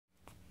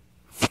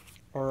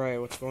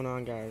Alright, what's going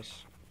on,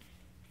 guys?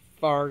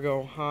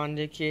 Fargo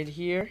Honda Kid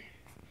here.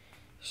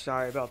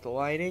 Sorry about the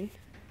lighting.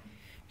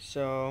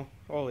 So,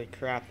 holy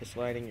crap, this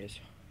lighting is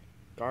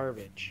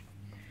garbage.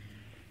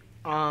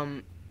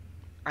 I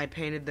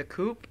painted the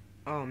coupe.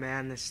 Oh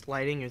man, this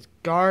lighting is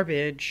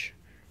garbage.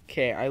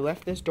 Okay, I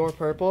left this door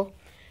purple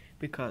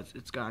because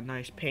it's got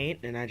nice paint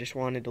and I just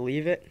wanted to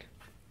leave it.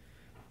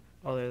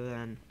 Other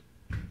than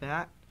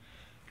that,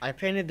 I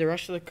painted the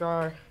rest of the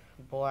car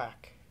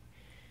black.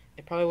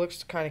 It probably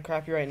looks kind of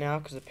crappy right now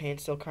because the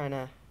paint's still kind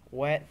of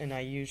wet and I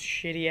used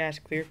shitty ass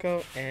clear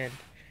coat and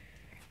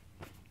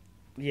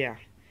yeah,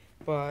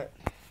 but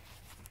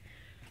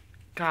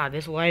God,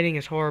 this lighting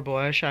is horrible.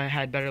 I wish I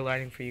had better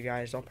lighting for you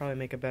guys. I'll probably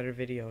make a better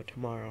video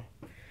tomorrow.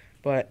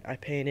 But I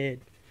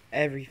painted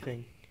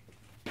everything.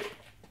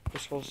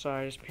 This whole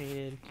side is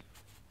painted.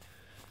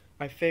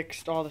 I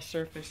fixed all the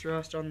surface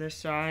rust on this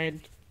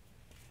side.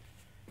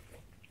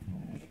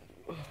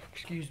 Oh,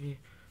 excuse me.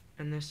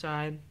 And this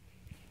side.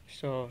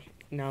 So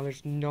now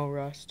there's no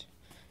rust.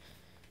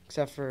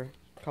 Except for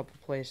a couple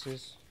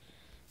places.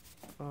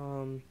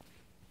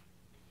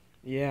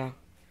 Yeah.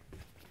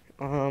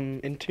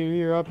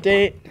 Interior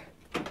update.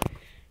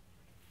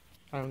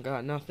 I don't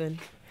got nothing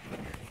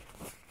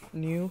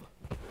new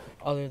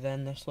other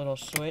than this little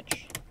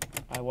switch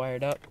I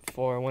wired up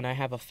for when I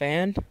have a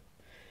fan.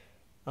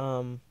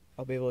 I'll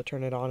be able to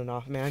turn it on and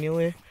off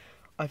manually.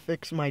 I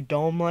fixed my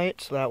dome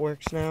light, so that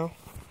works now.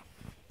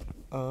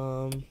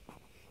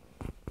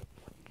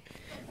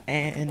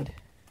 And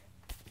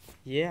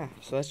yeah,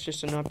 so that's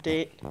just an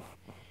update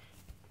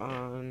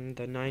on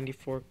the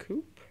 94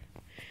 coupe.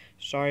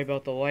 Sorry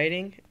about the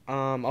lighting.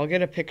 I'll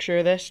get a picture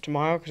of this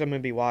tomorrow because I'm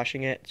going to be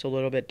washing it. It's a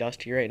little bit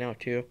dusty right now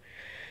too.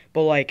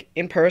 But like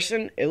in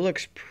person, it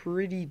looks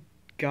pretty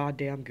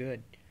goddamn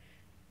good.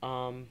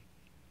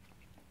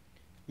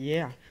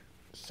 Yeah.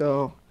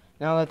 So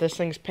now that this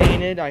thing's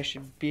painted, I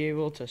should be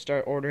able to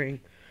start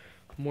ordering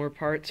more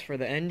parts for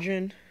the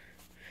engine.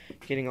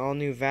 Getting all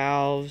new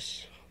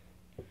valves,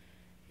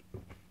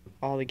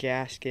 all the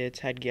gaskets,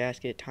 head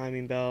gasket,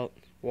 timing belt,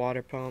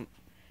 water pump.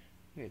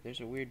 Wait, there's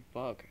a weird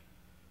bug.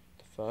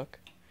 Fuck.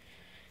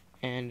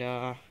 And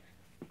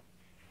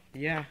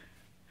yeah,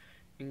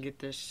 you can get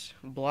this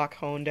block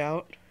honed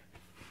out,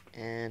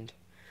 and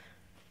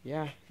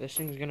yeah, this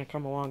thing's gonna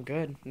come along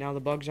good. Now the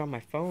bug's on my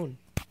phone.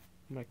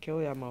 I'm gonna kill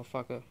that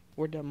motherfucker.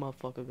 Where'd that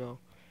motherfucker go?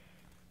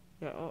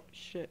 Yeah, oh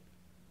shit.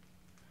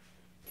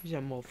 Who's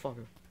that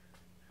motherfucker?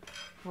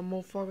 That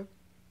motherfucker?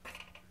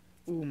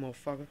 Ooh,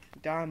 motherfucker.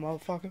 Die,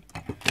 motherfucker.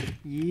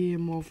 Yeah,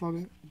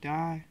 motherfucker.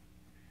 Die.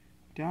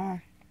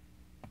 Die.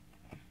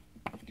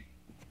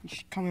 You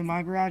should come in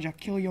my garage, I'll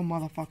kill your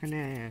motherfucking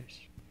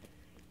ass.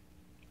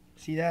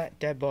 See that?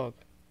 Dead bug.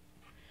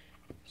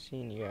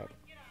 See, and you gotta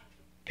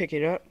pick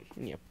it up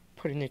and you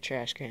put it in the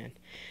trash can.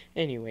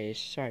 Anyways,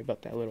 sorry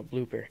about that little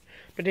blooper.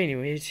 But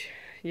anyways,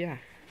 yeah.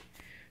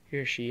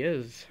 Here she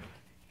is.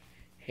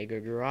 Hager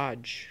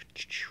Garage.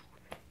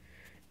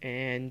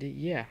 And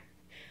yeah.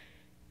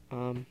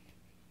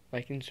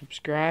 Like and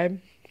subscribe.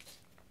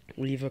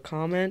 Leave a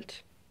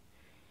comment.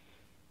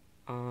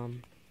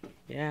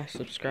 Yeah,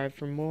 subscribe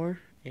for more.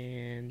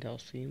 And I'll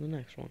see you in the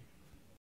next one.